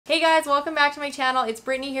Hey guys, welcome back to my channel. It's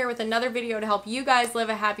Brittany here with another video to help you guys live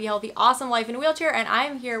a happy, healthy, awesome life in a wheelchair. And I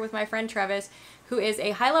am here with my friend Trevis, who is a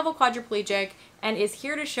high-level quadriplegic and is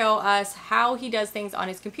here to show us how he does things on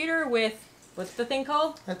his computer with, what's the thing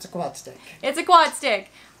called? It's a quad stick. It's a quad stick.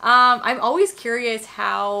 I'm always curious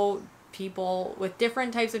how people with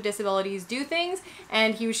different types of disabilities do things,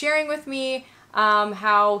 and he was sharing with me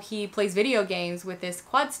how he plays video games with this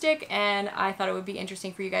quad stick, and I thought it would be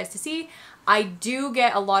interesting for you guys to see. I do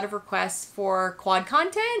get a lot of requests for quad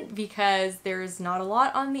content because there's not a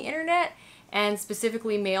lot on the internet, and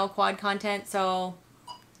specifically male quad content, so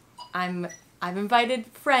I've invited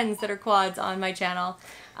friends that are quads on my channel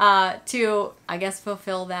to, I guess,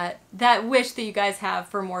 fulfill that wish that you guys have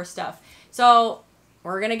for more stuff. So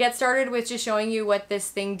we're gonna get started with just showing you what this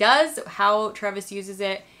thing does, how Trevis uses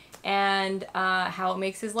it, and how it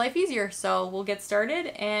makes his life easier. So we'll get started,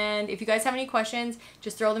 and if you guys have any questions,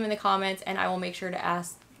 just throw them in the comments and I will make sure to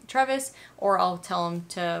ask Trevis, or I'll tell him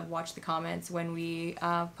to watch the comments when we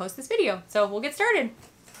post this video. So we'll get started.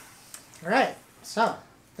 All right, so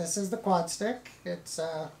this is the quad stick. It's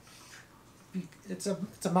a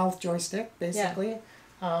mouth joystick basically.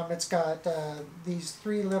 Yeah. It's got these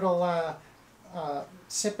three little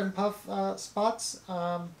sip and puff spots.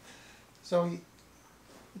 So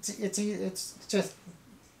it's just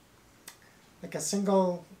like a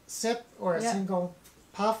single sip or a single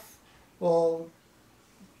puff will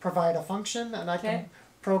provide a function, and I can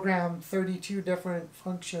program 32 different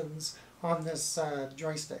functions on this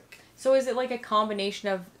joystick. So is it like a combination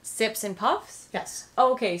of sips and puffs? Yes.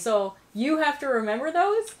 Oh, okay, so you have to remember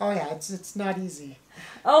those? Oh yeah, it's not easy.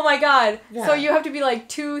 Oh my god. Yeah. So you have to be like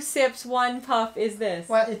 2 sips, 1 puff is this?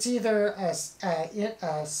 Well, it's either a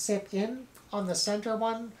sip in on the center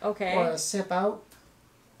one, okay, or a sip out,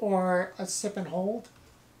 or a sip and hold.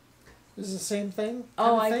 This is the same thing.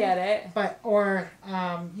 Oh, I get it. But or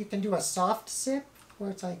you can do a soft sip where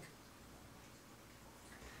it's like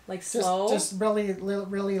slow, just really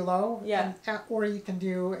low. Yeah. Or you can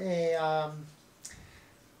do a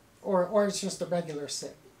or it's just a regular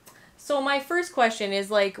sip. So my first question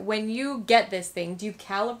is, like, when you get this thing, do you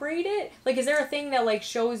calibrate it? Like, is there a thing that like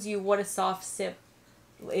shows you what a soft sip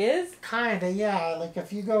is? Kinda, yeah. Like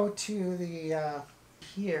if you go to the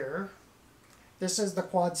here, this is the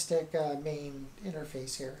quad stick main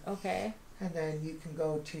interface here. Okay. And then you can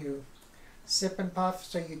go to sip and puff,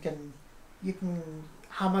 so you can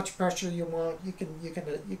how much pressure you want. You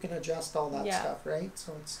can adjust all that stuff, right?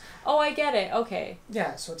 So it's. Oh, I get it. Okay.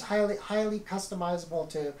 Yeah, so it's highly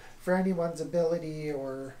customizable for anyone's ability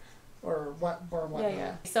or whatnot.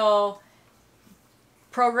 Yeah. So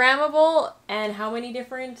programmable, and how many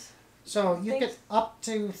different? So you things? get up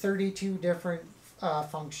to 32 different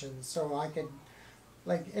functions. So I could,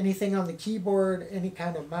 like, anything on the keyboard, any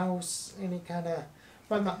kind of mouse, any kind of,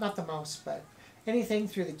 well, not the mouse, but anything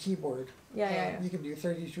through the keyboard. Yeah. You can do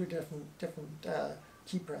 32 different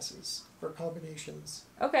key presses for combinations.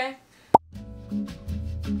 Okay.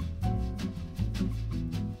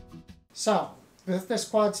 So with this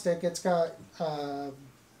quad stick, it's got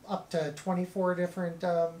up to 24 different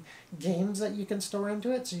games that you can store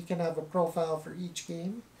into it, so you can have a profile for each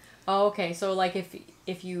game. Oh, okay. So like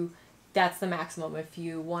if you, that's the maximum. If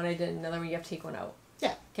you wanted another one, you have to take one out.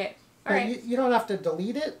 Yeah. Okay. All right. You don't have to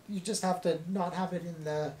delete it. You just have to not have it in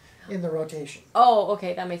the rotation. Oh,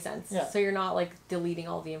 okay. That makes sense. Yeah. So you're not like deleting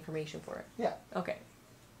all the information for it. Yeah. Okay.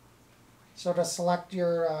 So to select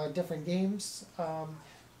your different games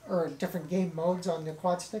or different game modes on the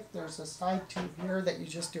quad stick, there's a side tube here that you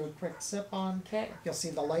just do a quick sip on. Okay. You'll see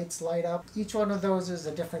the lights light up. Each one of those is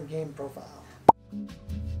a different game profile.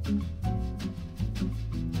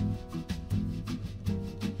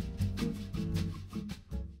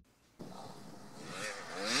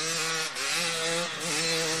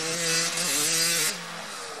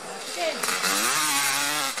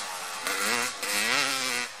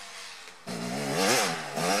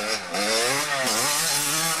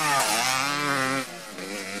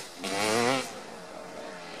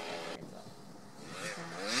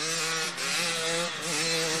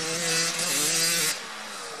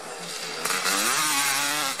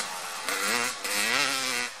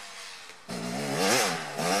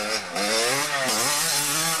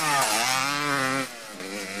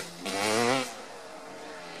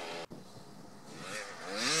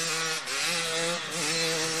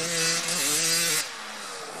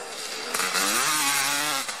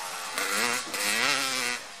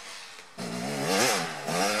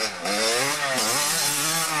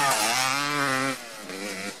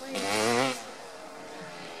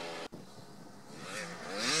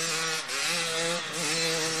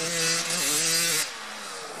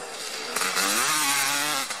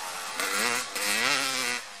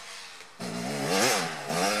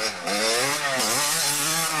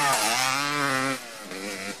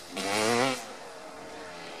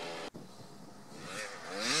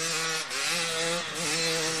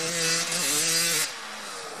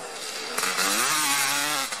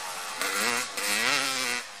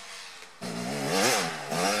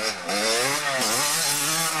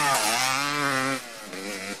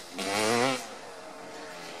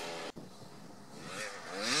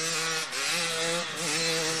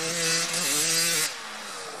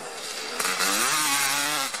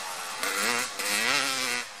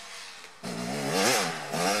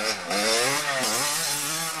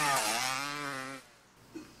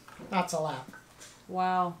 that's a lap.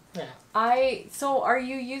 Wow. Yeah. So are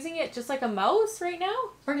you using it just like a mouse right now?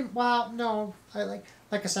 Well, no. Like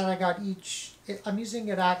I said, I'm using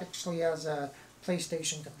it actually as a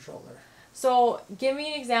PlayStation controller. So give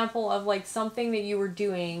me an example of like something that you were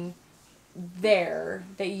doing there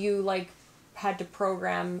that you like had to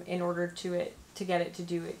program in order to get it to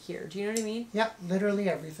do it here. Do you know what I mean? Yeah, literally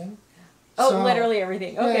everything. Oh, literally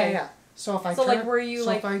everything. Okay. Yeah. So if I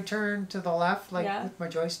if I turn to the left with my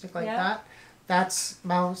joystick that, that's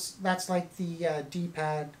mouse. That's like the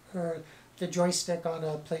D-pad or the joystick on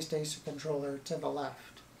a PlayStation controller to the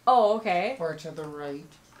left. Oh, okay. Or to the right.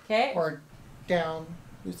 Okay. Or down.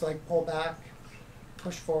 It's like pull back,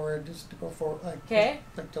 push forward, just to go forward. Like to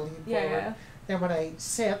lean forward. Yeah. Then when I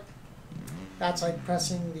sip, that's like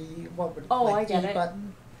pressing the I get it.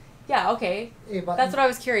 button. Yeah. Okay. A button. That's what I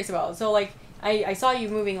was curious about. So like I saw you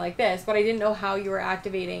moving like this, but I didn't know how you were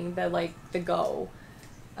activating the go.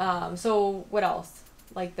 So what else?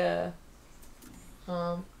 Like the.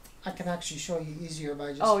 I can actually show you easier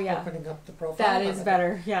by just opening up the profile. That is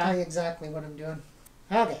better. Yeah. Tell you exactly what I'm doing.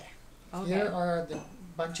 Okay. Here are the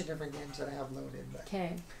bunch of different games that I have loaded.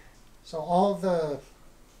 Okay. So all the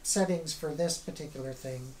settings for this particular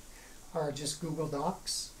thing are just Google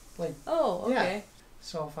Docs. Oh, okay. Yeah.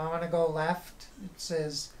 So if I want to go left, it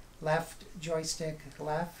says left joystick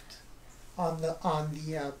left on the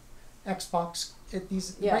Xbox.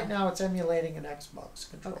 Right now it's emulating an Xbox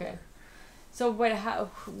controller. Okay. So what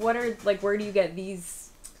are where do you get these?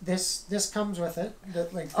 This comes with it.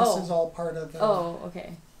 This is all part of the. Oh,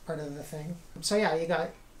 okay. Part of the thing. So yeah, you got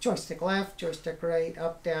joystick left, joystick right,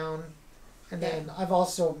 up, down, and then I've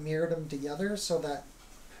also mirrored them together so that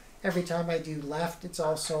every time I do left, it's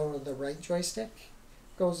also the right joystick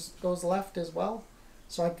goes left as well.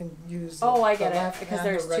 So I can use. I get it because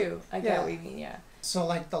there's two. I get what you mean. Yeah. So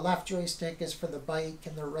like the left joystick is for the bike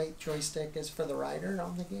and the right joystick is for the rider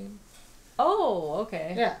on the game. Oh,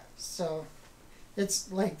 okay. Yeah. So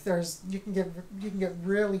it's like you can get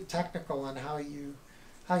really technical on how you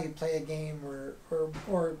play a game or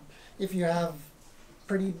if you have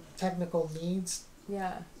pretty technical needs.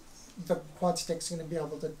 Yeah. The Quadstick's going to be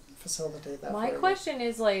able to facilitate that. My question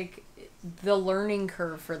is the learning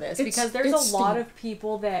curve for this because there's a lot of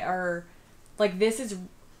people that are this is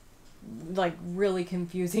really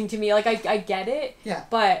confusing to me. I get it. Yeah.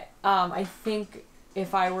 But I think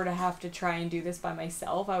if I were to have to try and do this by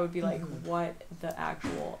myself, I would be like, what the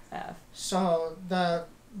actual F? So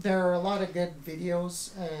there are a lot of good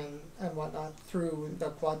videos and whatnot through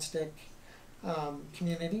the Quadstick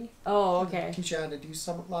community. Oh, okay. Teach you how to do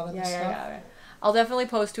a lot of this stuff. Yeah. I'll definitely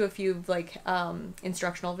post to a few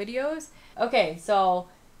instructional videos. Okay, so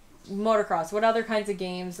motocross. What other kinds of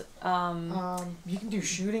games? You can do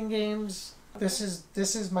shooting games. This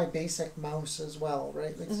is my basic mouse as well,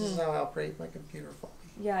 right? This is how I operate my computer fully.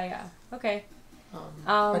 Yeah. Okay.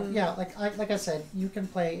 But yeah, like I said, you can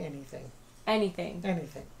play anything. Anything.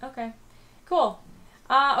 Okay. Cool.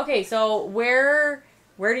 Okay, so where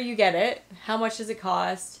do you get it? How much does it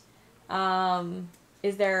cost?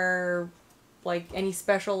 Is there any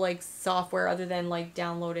special software other than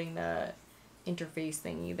downloading the interface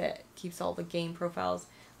thingy that keeps all the game profiles?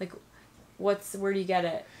 Where do you get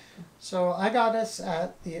it? So I got us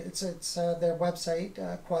at their website,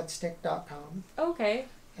 quadstick.com. Okay.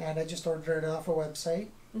 And I just ordered it off a website.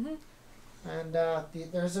 Mhm. And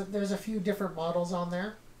there's a few different models on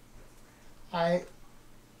there. I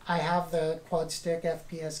have the Quadstick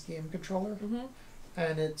FPS game controller,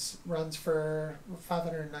 and it runs for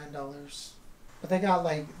 $509. But they got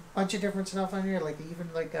a bunch of different stuff on here, even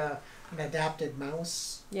an adapted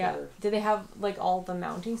mouse. Yeah. Do they have all the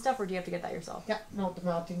mounting stuff, or do you have to get that yourself? Yeah, no, the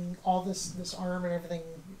mounting, all this arm and everything.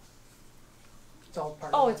 It's all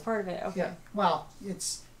part. Oh, it's part of it. Okay. Yeah. Well, you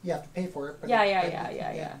have to pay for it. But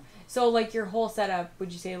Yeah. So your whole setup,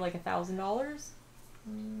 would you say $1,000?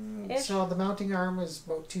 So the mounting arm is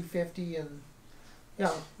about $250 and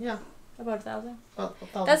yeah. About $1,000.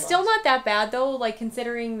 That's still not that bad though.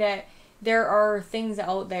 Considering that there are things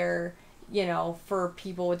out there, for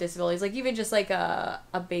people with disabilities, even just a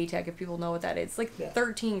Baytech, if people know what that is,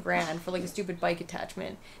 $13,000 for a stupid bike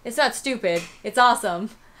attachment. It's not stupid. It's awesome,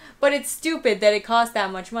 but it's stupid that it costs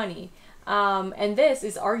that much money. And this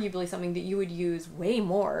is arguably something that you would use way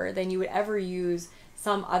more than you would ever use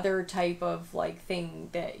some other type of thing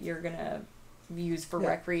that you're gonna use for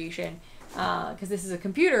recreation. Because this is a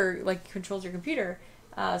computer, controls your computer.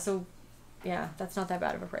 So yeah, that's not that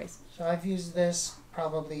bad of a price. So I've used this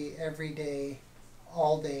probably every day,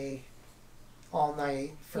 all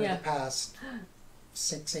night for the past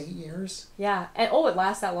 6-8 years. Yeah, and oh, it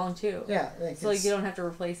lasts that long too. Yeah, so like you don't have to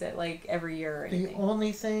replace it like every year or anything. The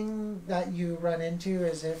only thing that you run into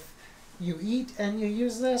is if you eat and you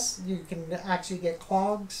use this, you can actually get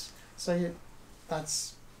clogs. So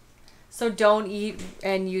that's. So don't eat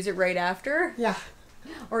and use it right after. Yeah.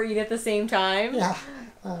 Or eat at the same time. Yeah.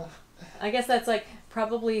 I guess that's like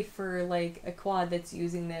probably for like a quad that's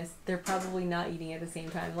using this, they're probably not eating at the same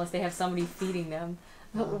time unless they have somebody feeding them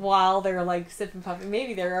while they're like sipping puffing.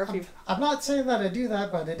 Maybe there are people. I'm not saying that I do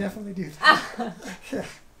that, but I definitely do that.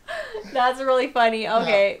 That's really funny.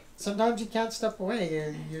 Okay. Yeah. Sometimes you can't step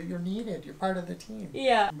away. You're needed. You're part of the team.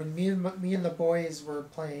 Yeah. When me and the boys were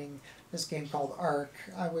playing this game called Ark,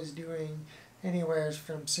 I was doing anywhere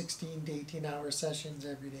from 16 to 18-hour sessions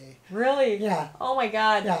every day. Really? Yeah. Oh my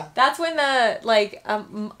God. Yeah. That's when the like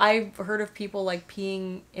I've heard of people like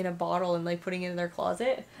peeing in a bottle and like putting it in their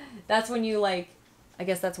closet. That's when you like, I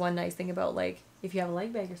guess that's one nice thing about like if you have a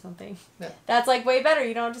leg bag or something. Yeah. That's like way better.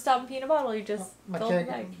 You don't have to stop and pee in a bottle. You just fill the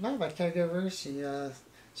bag. No, my caregiver,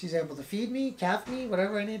 she's able to feed me, calf me,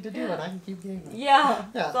 whatever I need to do, and I can keep gaming. Yeah.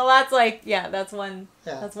 Yeah. So that's like that's one.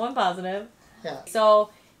 Yeah. That's one positive. Yeah.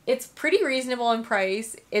 So it's pretty reasonable in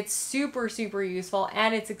price. It's super, super useful,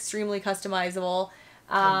 and it's extremely customizable.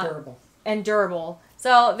 And durable.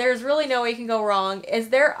 So there's really no way you can go wrong. Is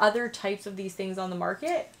there other types of these things on the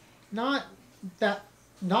market? Not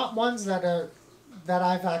ones that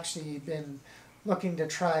I've actually been looking to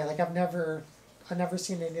try. Like I've never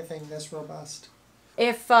seen anything this robust.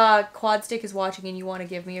 If Quadstick is watching and you want to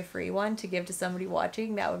give me a free one to give to somebody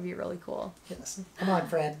watching, that would be really cool. Yes. Come on,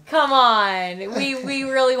 Fred. Come on. We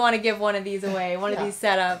really want to give one of these away, one of these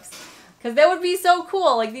setups. Because that would be so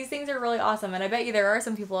cool. Like, these things are really awesome. And I bet you there are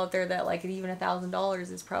some people out there that, like, even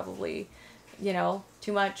 $1,000 is probably,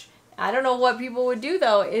 too much. I don't know what people would do,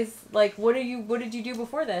 though. Is, like, what did you do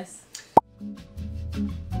before this?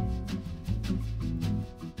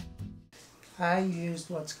 I used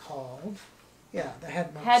what's called... Yeah, the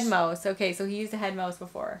HeadMouse. HeadMouse. Okay, so he used a HeadMouse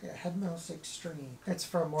before. Yeah, HeadMouse Extreme. It's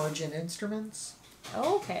from Origin Instruments.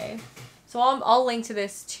 Okay. So I'll link to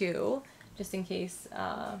this too, just in case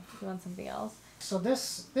you want something else. So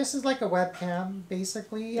this is like a webcam,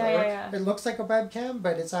 basically. Yeah. It looks like a webcam,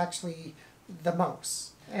 but it's actually the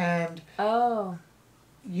mouse. And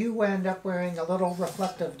you end up wearing a little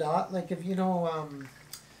reflective dot, like if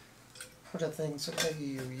what are things that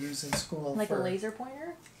you use in school? Like a laser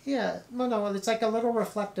pointer? Yeah, no, it's like a little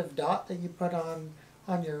reflective dot that you put on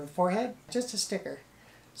your forehead, just a sticker.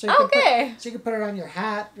 So you can put it on your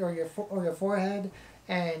hat or your forehead,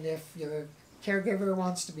 and if your caregiver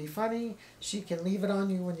wants to be funny, she can leave it on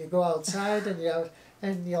you when you go outside,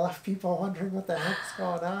 and you'll have people wondering what the heck's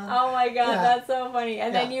going on. Oh my God, that's so funny!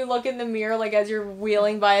 And then you look in the mirror like as you're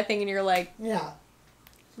wheeling by a thing, and you're like,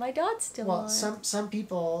 my dot's still on. Well, some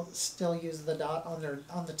people still use the dot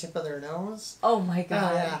on the tip of their nose. Oh my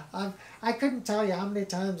God. I couldn't tell you how many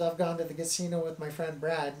times I've gone to the casino with my friend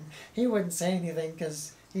Brad, and he wouldn't say anything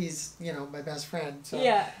because he's my best friend. So,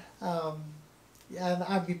 and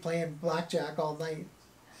I'd be playing blackjack all night.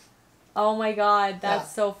 Oh my God,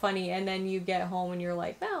 that's so funny. And then you get home and you're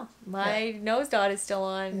like, wow, my nose dot is still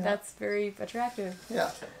on. Yeah. That's very attractive.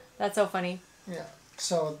 Yeah. That's so funny. Yeah.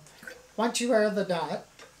 So once you wear the dot,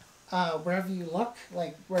 wherever you look,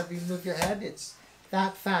 like wherever you move your head, it's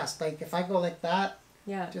that fast. Like if I go like that,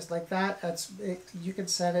 just like that, you can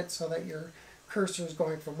set it so that your cursor is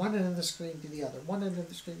going from one end of the screen to the other, one end of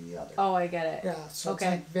the screen to the other. Oh, I get it. Yeah, so it's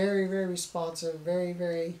like very, very responsive, very,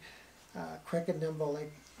 very quick and nimble.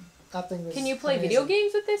 Like that thing was. Can you play video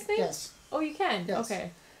games with this thing? Yes. Oh, you can. Yes.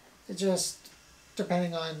 Okay. It's just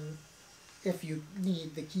depending on if you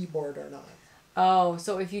need the keyboard or not. Oh,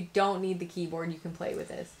 so if you don't need the keyboard, you can play with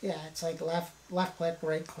this. Yeah, it's like left click,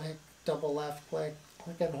 right click, double left click,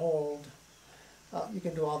 click and hold. You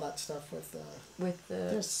can do all that stuff with the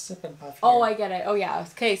just sip and puff. Oh, I get it. Oh yeah.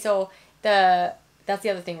 Okay, so that's the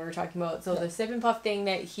other thing we were talking about. So the sip and puff thing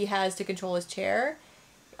that he has to control his chair,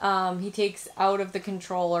 he takes out of the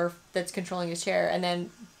controller that's controlling his chair, and then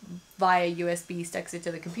via USB sticks it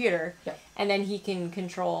to the computer, and then he can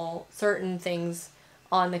control certain things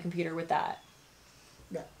on the computer with that.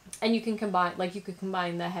 Yeah. And you can combine the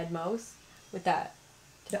HeadMouse with that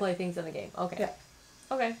to play things in the game. Okay. Yeah.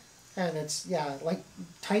 Okay. And it's like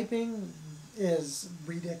typing is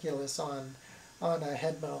ridiculous on a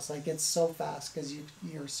HeadMouse. Like it's so fast because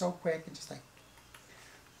you're so quick and just like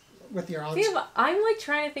with your on. I'm like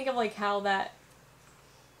trying to think of like how that.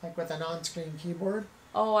 Like with an on-screen keyboard.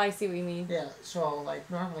 Oh, I see what you mean. Yeah. So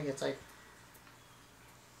like normally it's like.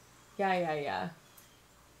 Yeah.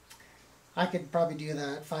 I could probably do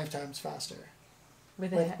that 5 times faster.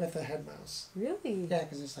 with a head mouse. Really? Yeah,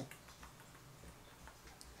 because it's like.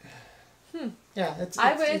 Yeah, it's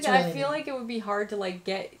I really feel like it would be hard to like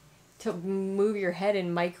get to move your head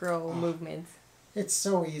in micro movements. It's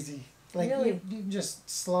so easy. Like Really? you just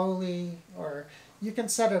slowly, or you can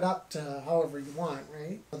set it up to however you want,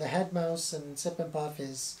 right? The head mouse and Sip and Puff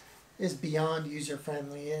is beyond user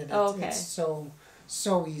friendly, and it's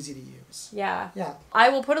so easy to use. Yeah. Yeah. I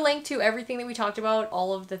will put a link to everything that we talked about,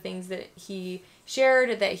 all of the things that he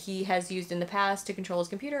shared that he has used in the past to control his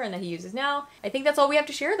computer and that he uses now. I think that's all we have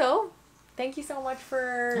to share though. Thank you so much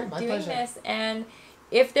for doing pleasure. this. And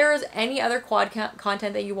if there's any other quad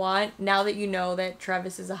content that you want, now that you know that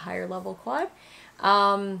Trevis is a higher level quad,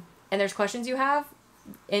 and there's questions you have,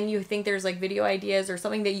 and you think there's like video ideas or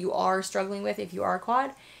something that you are struggling with if you are a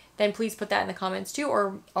quad, then please put that in the comments too,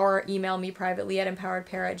 or email me privately at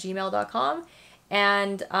empoweredpara@gmail.com,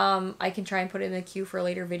 and I can try and put it in the queue for a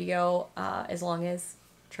later video, as long as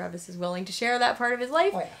Trevis is willing to share that part of his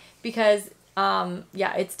life, because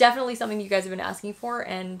it's definitely something you guys have been asking for,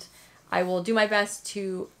 and I will do my best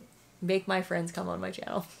to make my friends come on my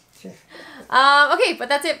channel. Okay, but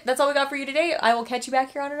that's it. That's all we got for you today. I will catch you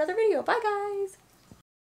back here on another video. Bye, guys.